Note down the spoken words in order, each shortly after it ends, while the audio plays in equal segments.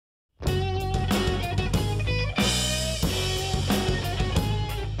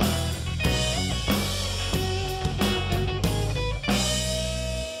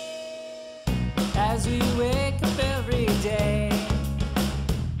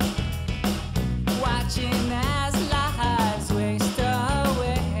watching as lives waste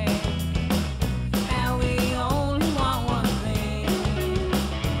away, and we only want one thing.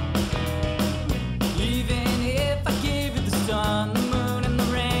 Even if I give you the sun, the moon, and the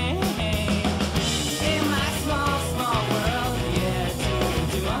rain, in my small, small world, yeah,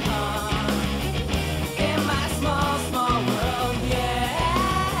 to my heart. In my small, small world, yeah.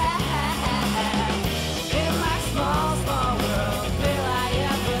 In my small, small world, will I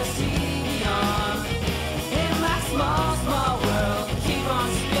ever see beyond? In my small, small world, keep on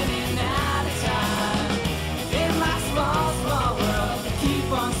spinning out of time. In my small, small world, keep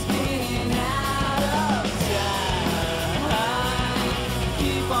on spinning out of time.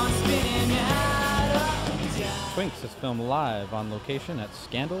 Keep on spinning out of time. Twinks is filmed live on location at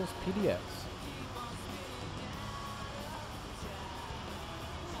Scandals PDS.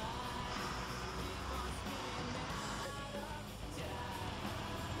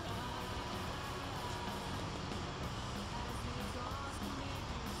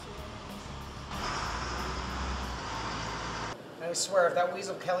 I swear, if that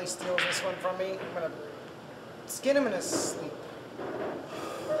weasel Kelly steals this one from me, I'm gonna skin him in his sleep.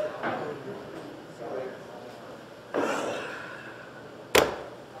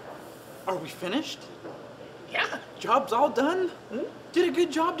 Are we finished? Yeah. Job's all done? Did a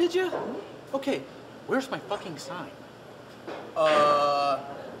good job, did you? Okay, where's my fucking sign?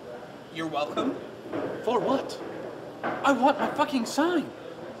 You're welcome. For what? I want my fucking sign.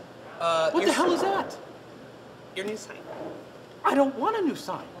 What the hell is that? Your new sign. I don't want a new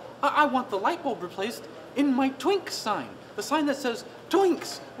sign. I want the light bulb replaced in my TWINKS sign. The sign that says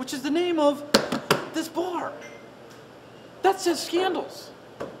TWINKS, which is the name of this bar. That says Scandals.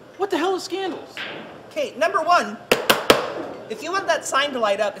 What the hell is Scandals? Okay, number one, if you want that sign to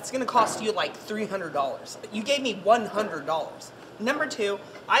light up, it's gonna cost you like $300. You gave me $100. Number two,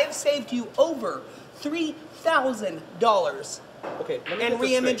 I have saved you over $3,000 Okay, let me and get this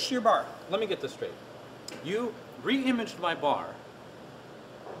re-imaged straight. your bar. Let me get this straight. You re-imaged my bar,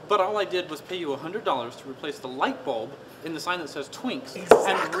 but all I did was pay you $100 to replace the light bulb in the sign that says TWINKS and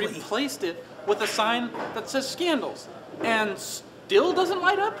Exactly. replaced it with a sign that says Scandals, and still doesn't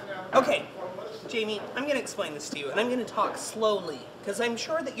light up? Okay, Jamie, I'm gonna explain this to you, and I'm gonna talk slowly, because I'm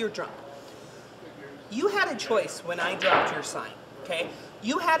sure that you're drunk. You had a choice when I dropped your sign, okay?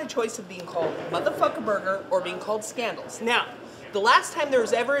 You had a choice of being called Motherfucker Burger or being called Scandals. Now, the last time there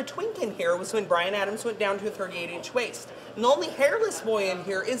was ever a twink in here was when Bryan Adams went down to a 38-inch waist. And the only hairless boy in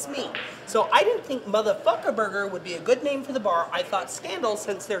here is me. So I didn't think Motherfucker Burger would be a good name for the bar. I thought Scandal,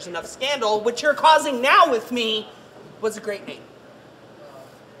 since there's enough scandal, which you're causing now with me, was a great name.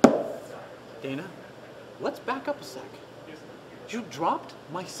 Dana, let's back up a sec. You dropped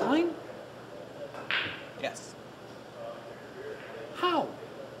my sign? Yes. How?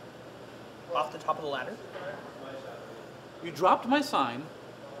 Off the top of the ladder. You dropped my sign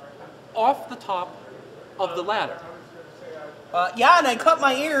off the top of the ladder. Yeah, and I cut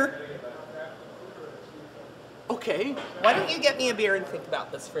my ear. Okay. Why don't you get me a beer and think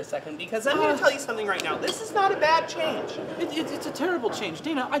about this for a second? Because I'm going to tell you something right now. This is not a bad change. It's a terrible change.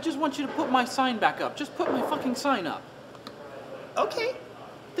 Dana, I just want you to put my sign back up. Just put my fucking sign up. Okay.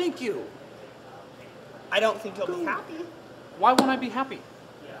 Thank you. I don't think you'll be happy. Why won't I be happy?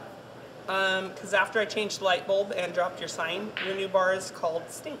 Because after I changed the light bulb and dropped your sign, your new bar is called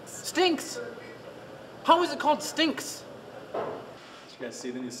Stinks. Stinks! How is it called Stinks? Did you guys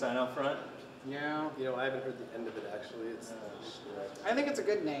see the new sign out front? Yeah. You know, I haven't heard the end of it actually. It's I think it's a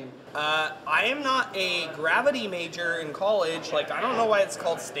good name. I am not a gravity major in college. Like, I don't know why it's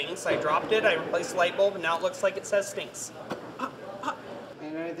called Stinks. I dropped it, I replaced the light bulb, and now it looks like it says Stinks.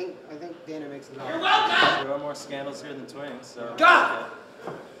 And I think Dana makes it You're up. welcome! there are more scandals here than Twinks, so. God!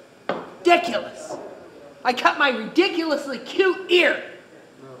 Ridiculous! I cut my ridiculously cute ear!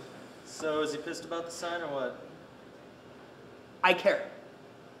 So is he pissed about the sign or what? I care.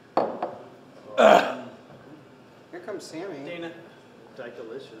 Here comes Sammy. Dana. Dyke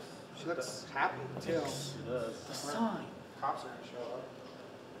delicious. She looks happy too. She does. The sign. Cops are gonna show up.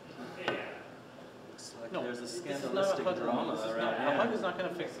 Looks like No, there's a this is scandalistic not a hug. drama This is around not, here. a hug is not going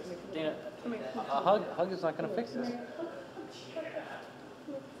to fix this. Dana, come here. A hug is not going to fix this. Isn't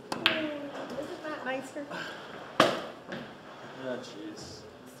that nicer? Oh, jeez. Excuse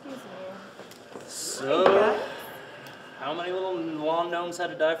me. So, how many little lawn gnomes had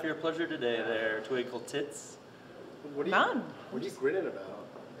to die for your pleasure today there, Twinkle Tits? What are you, None. what are you grinning about?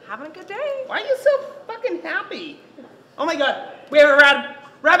 Having a good day. Why are you so fucking happy? Oh my god, we have a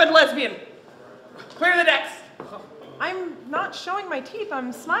rabid lesbian! Clear the decks! I'm not showing my teeth,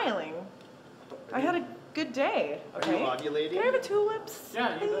 I'm smiling. I had a good day, okay? Are you ovulating? Can I have a tulips,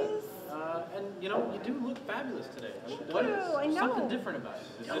 Yeah, you bet. please? And you know, you do look fabulous today. I know. Something different about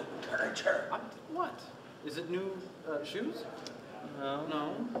it. Is it what? Is it new shoes? No.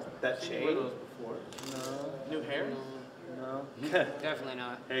 No. That Seen you wear chain? those before. No. New hair? No. Definitely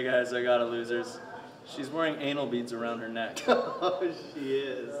not. Hey guys, I got a losers. She's wearing anal beads around her neck. Oh, she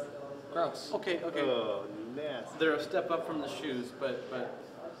is. Gross. Okay. Oh, nasty. They're a step up from the shoes, but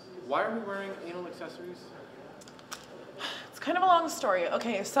why are we wearing anal accessories? It's kind of a long story.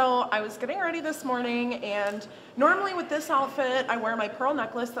 Okay, so I was getting ready this morning, and normally with this outfit, I wear my pearl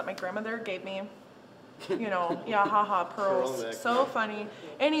necklace that my grandmother gave me. You know, yeah, haha, pearls. Pearl neck. So funny.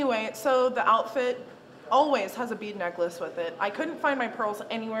 Anyway, so the outfit always has a bead necklace with it. I couldn't find my pearls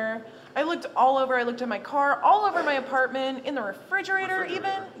anywhere. I looked all over. I looked in my car, all over my apartment, in the refrigerator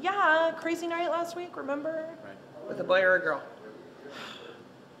even. Yeah, crazy night last week, remember? Right. With a boy or a girl?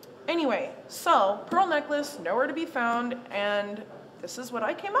 Anyway, so pearl necklace, nowhere to be found, and this is what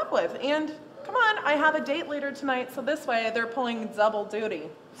I came up with. And come on, I have a date later tonight, so this way they're pulling double duty.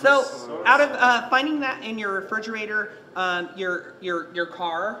 So, out of finding that in your refrigerator, your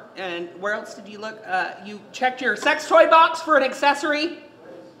car, and where else did you look? You checked your sex toy box for an accessory?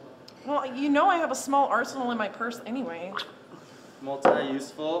 Well, you know I have a small arsenal in my purse anyway.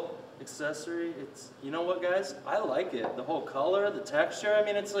 Multi-useful accessory. It's, you know what guys? I like it. The whole color, the texture. I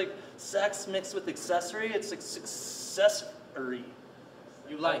mean, it's like sex mixed with accessory. It's like accessory.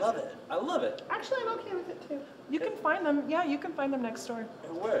 You like I love it. I love it. Actually, I'm okay with it too. You can find them. Yeah, you can find them next door.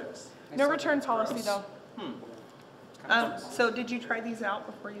 It works. No return policy though. So did you try these out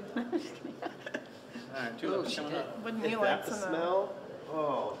before you? All right, two lips coming up. Wouldn't Is you that like the to know? smell?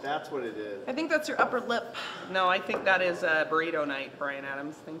 Oh, that's what it is. I think that's your upper lip. No, I think that is burrito night, Brian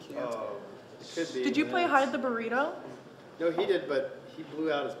Adams. Thank you. Oh, it could be. Did you play hide the burrito? No, he did, but he blew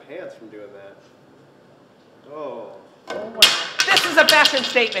out his pants from doing that. Oh. Oh wow. This is a fashion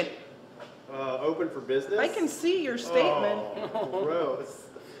statement. Open for business? I can see your statement. Oh, gross.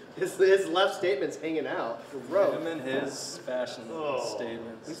 His left statement's hanging out. Gross. Him and his fashion Oh.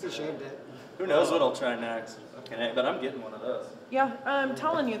 statements. At least he shaved it. Who knows what I'll try next? Okay, but I'm getting one of those. Yeah, I'm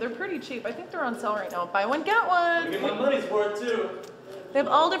telling you, they're pretty cheap. I think they're on sale right now. Buy one, get one. Get my money's worth too. They have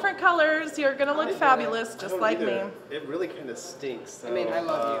all different colors. You're gonna look fabulous, I just don't like either. me. It really kind of stinks. So, I mean, I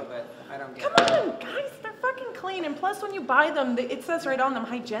love you, but I don't get Come it. on, guys, they're fucking clean. And plus, when you buy them, it says right on them,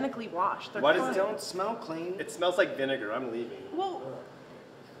 hygienically washed. They're Why does fine. it Don't smell clean. It smells like vinegar. I'm leaving. Well,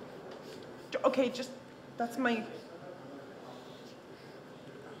 okay, just, that's my...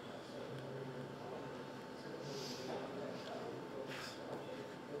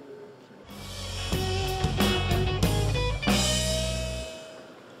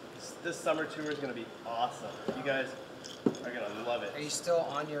 This summer tour is going to be awesome. You guys are going to love it. Are you still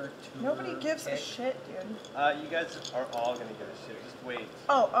on your tour? Nobody gives a kick? shit, dude. You guys are all going to give a shit. Just wait.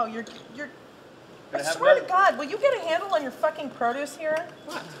 Oh, you're... I Gonna have swear to another- God, will you get a handle on your fucking produce here?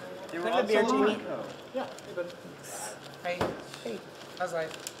 What? They were Have a all beer, so Jimmy. long ago. Yeah. Hey, buddy. Hey, Hey, how's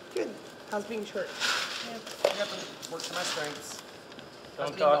life? good. How's being short? Yeah, I got to work to my strengths. How's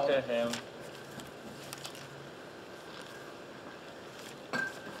Don't being talk bald? to him. What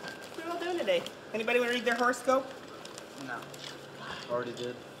are you all doing today? Anybody want to read their horoscope? No. Already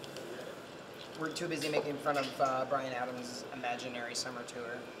did. We're too busy making fun of Brian Adams' imaginary summer tour.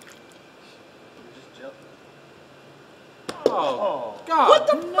 Just jump. Oh, God. What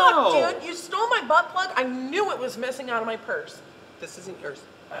the no. fuck, dude? You stole my butt plug? I knew it was missing out of my purse. This isn't yours.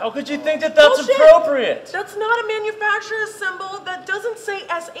 How could you think that that's Bullshit. appropriate? That's not a manufacturer's symbol. That doesn't say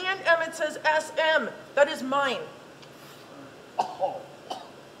S and M, it says SM. That is mine.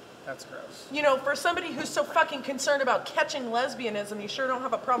 That's gross. You know, for somebody who's so fucking concerned about catching lesbianism, you sure don't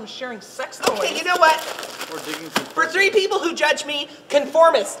have a problem sharing sex toys. Okay, you know what? Or digging some For three people who judge me,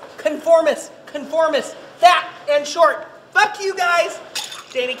 conformist, conformist, conformist, fat and short. Fuck you guys.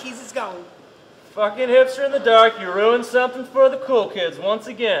 Danny Keys is gone. Fucking hipster in the dark, you ruined something for the cool kids once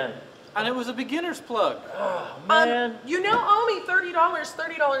again. And it was a beginner's plug. Oh, man. You now owe me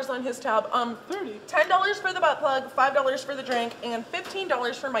 $30 on his tab. 30. $10 for the butt plug, $5 for the drink, and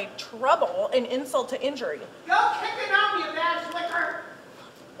 $15 for my trouble and insult to injury. Go kick it out, you bad liquor.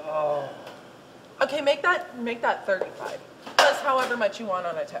 Okay, make that 35. Plus however much you want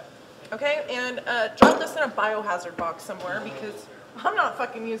on a tip. Okay, and drop this in a biohazard box somewhere because I'm not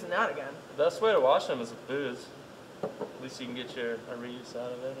fucking using that again. The best way to wash them is with booze. At least you can get your a reuse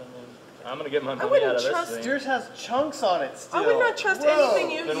out of it. I mean, I'm gonna get my money wouldn't out of this trust thing. Yours has chunks on it still. I would not trust Whoa. anything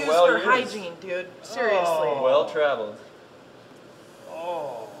you Been use well for used. hygiene, dude. Seriously. Well traveled.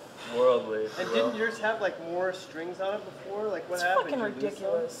 Oh. Worldly. And bro. didn't yours have like more strings on it before? Like what It's happened? fucking Did you lose some?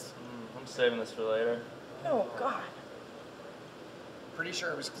 ridiculous. I'm saving this for later. Oh, God. Pretty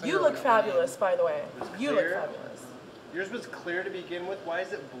sure it was clear. You look when it went fabulous, by the way. was You look clear? fabulous. Yours was clear to begin with. Why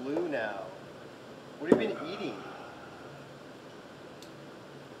is it blue now? What have you been eating?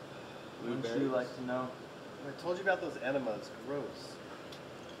 Wouldn't you like to know? I told you about those enemas. Gross.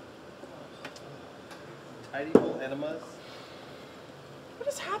 Tiny little enemas. What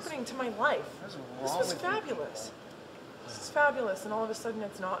is happening to my life? What's This wrong was with you? fabulous. This is fabulous, and all of a sudden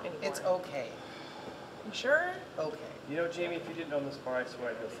it's not anymore. It's okay. You sure? Okay. You know, Jamie, if you didn't own this bar, I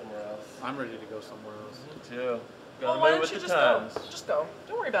swear I'd go somewhere else. I'm ready to go somewhere else. Me too. Well, Gotta why move don't with you the just times. go? Just go.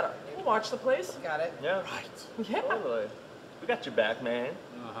 Don't worry about it. We'll watch the place. Got it. Yeah. Right. Yeah. Totally. We got your back, man.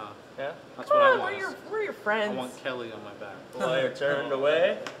 Uh-huh. Yeah. That's Come what I on, want. we're your I friends. want Kelly on my back. While you're turned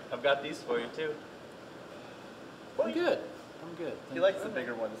away, I've got these for you too. I'm good. I'm good. He likes the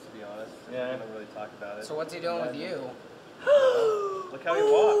bigger ones, to be honest. Yeah. We don't really talk about it. So what's he doing with you? Look how he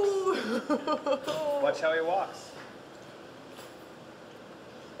walks. Watch how he walks.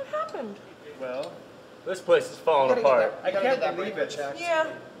 What happened? Well, This place is falling apart. I Gotta can't get that believe breaker it. checked. Yeah,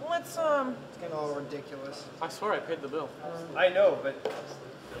 let's It's getting all ridiculous. I swear I paid the bill. I know, but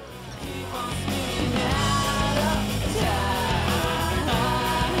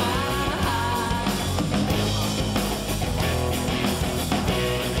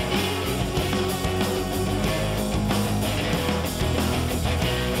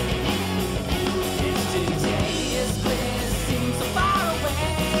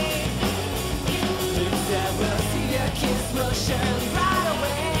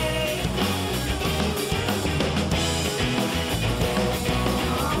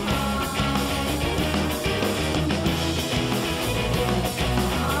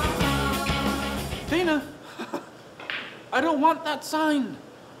Dana, I don't want that sign.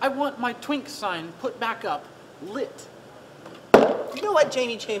 I want my Twink sign put back up, lit. You know what,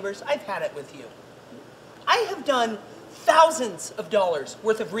 Jamie Chambers? I've had it with you. I have done thousands of dollars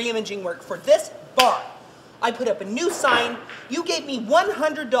worth of re-imaging work for this bar. I put up a new sign. You gave me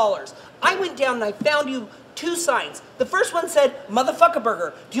 $100. I went down and I found you 2 signs. The first one said, Motherfucker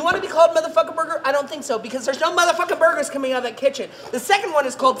Burger. Do you want to be called Motherfucker Burger? I don't think so, because there's no motherfucking burgers coming out of that kitchen. The second one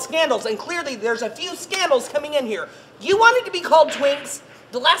is called Scandals, and clearly there's a few scandals coming in here. You wanted to be called Twinks.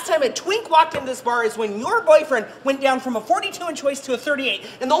 The last time a twink walked into this bar is when your boyfriend went down from a 42-inch waist to a 38,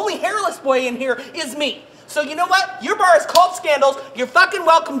 and the only hairless boy in here is me. So you know what? Your bar is called Scandals. You're fucking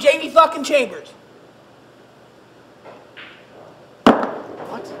welcome, Jamie fucking Chambers.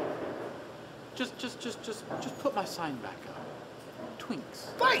 What? Just put my sign back up. Twinks.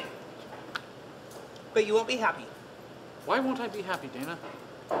 Fine. But you won't be happy, Why won't I be happy, Dana?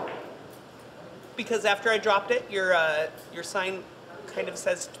 because after I dropped it, your sign kind of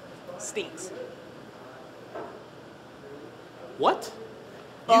says stinks. What?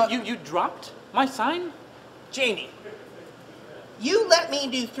 You dropped my sign? Jamie, you let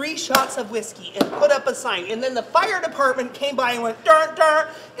me do 3 shots of whiskey and put up a sign, and then the fire department came by and went, darn, darn,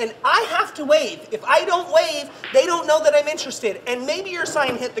 and I have to wave. If I don't wave, they don't know that I'm interested. And maybe your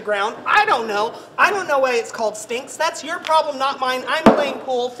sign hit the ground. I don't know. I don't know why it's called Stinks. That's your problem, not mine. I'm playing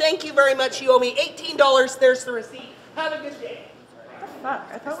pool. Thank you very much. You owe me $18. There's the receipt. Have a good day. Fuck,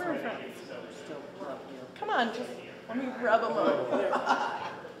 I thought we were friends. Come on, just let me rub them up.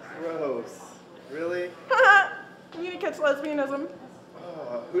 gross. Really? You need to catch lesbianism.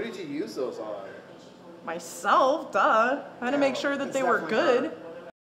 Who did you use those on? Myself, duh. I had to make sure that It's they were definitely good.